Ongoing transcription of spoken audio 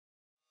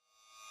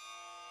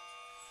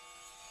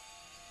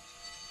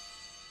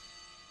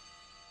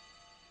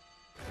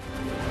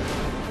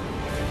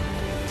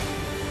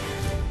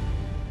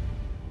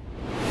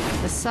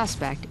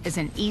suspect is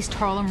an East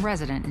Harlem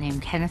resident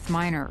named Kenneth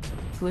Miner,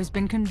 who has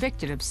been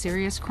convicted of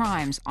serious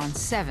crimes on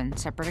 7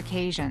 separate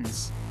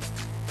occasions.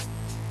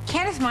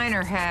 Kenneth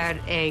Miner had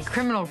a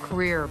criminal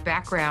career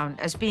background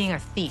as being a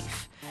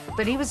thief,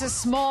 but he was a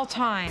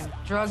small-time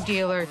drug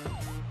dealer.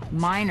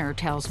 Miner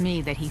tells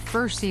me that he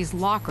first sees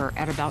Locker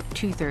at about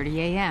 2:30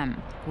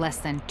 a.m., less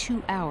than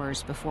 2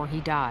 hours before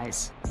he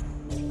dies.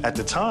 At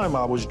the time,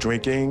 I was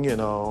drinking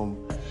and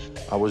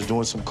I was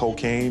doing some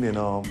cocaine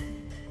and,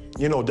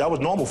 you know, that was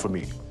normal for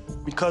me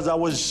because I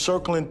was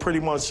circling pretty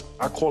much,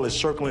 I call it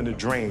circling the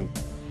drain.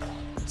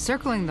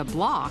 Circling the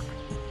block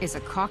is a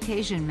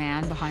Caucasian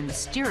man behind the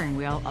steering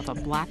wheel of a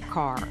black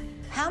car.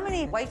 How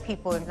many white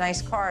people in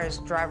nice cars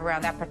drive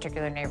around that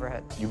particular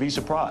neighborhood? You'd be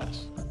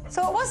surprised.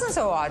 So it wasn't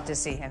so odd to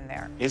see him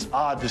there. It's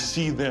odd to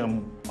see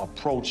them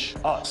approach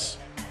us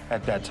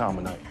at that time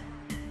of night.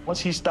 Once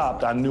he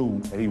stopped, I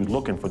knew that he was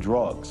looking for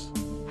drugs.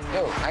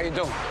 Yo, how you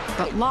doing?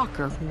 But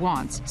Locker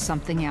wants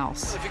something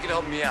else. If you could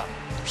help me out.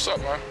 What's up,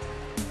 man?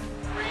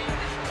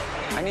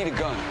 I need a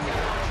gun.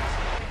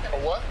 A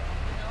what?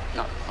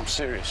 No, I'm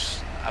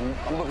serious. I'm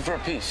looking for a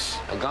piece.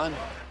 A gun?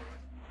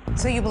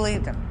 So you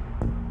believed him?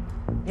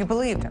 You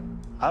believed him?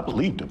 I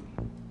believed him,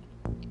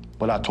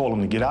 but I told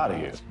him to get out of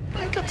here.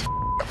 Man, get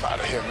the f out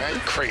of here, man. You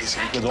crazy.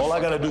 Because all I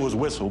gotta do is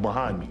whistle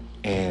behind me,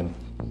 and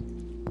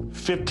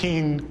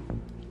 15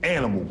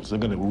 animals are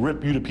gonna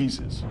rip you to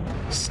pieces.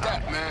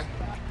 Stop, man.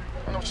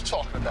 I know what you're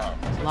talking about.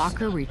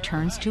 Locker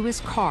returns to his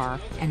car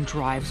and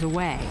drives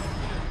away.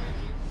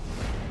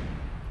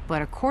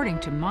 But according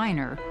to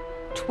Miner,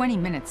 20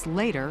 minutes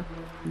later,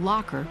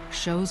 Locker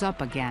shows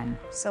up again.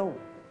 So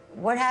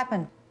what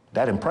happened?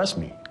 That impressed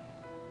me,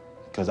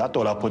 because I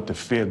thought I put the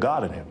fear of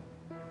God in him,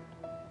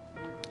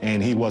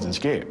 and he wasn't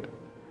scared.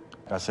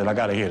 I said, I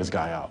gotta hear this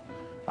guy out.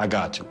 I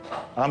got to.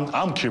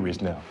 I'm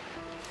curious now.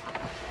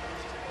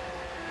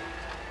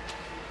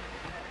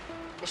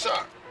 What's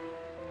up?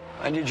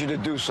 I need you to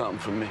do something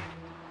for me.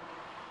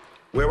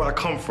 Where I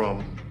come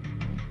from,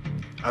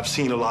 I've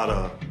seen a lot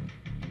of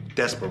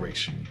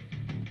desperation.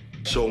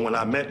 So when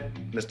I met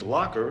Mr.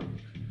 Locker,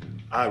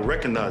 I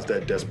recognized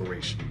that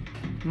desperation.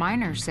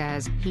 Miner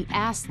says he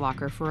asked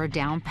Locker for a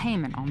down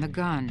payment on the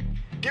gun.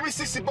 Give me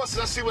 60 bucks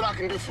and I'll see what I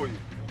can do for you.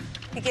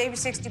 He gave you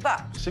 60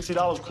 bucks.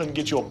 $60 couldn't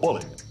get you a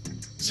bullet.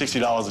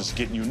 $60 is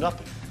getting you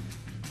nothing.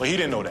 But he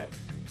didn't know that.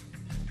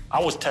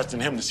 I was testing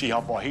him to see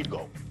how far he'd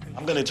go.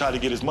 I'm gonna try to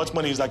get as much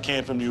money as I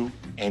can from you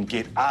and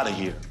get out of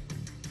here.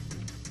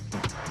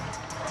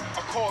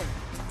 I'll call you.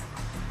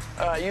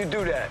 All right, you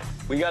do that.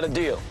 We got a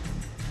deal.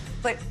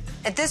 But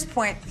at this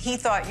point, he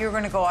thought you were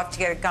going to go off to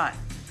get a gun.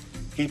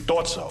 He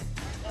thought so.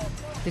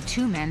 The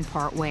two men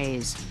part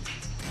ways.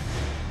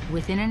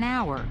 Within an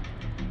hour,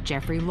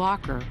 Jeffrey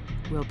Locker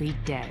will be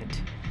dead.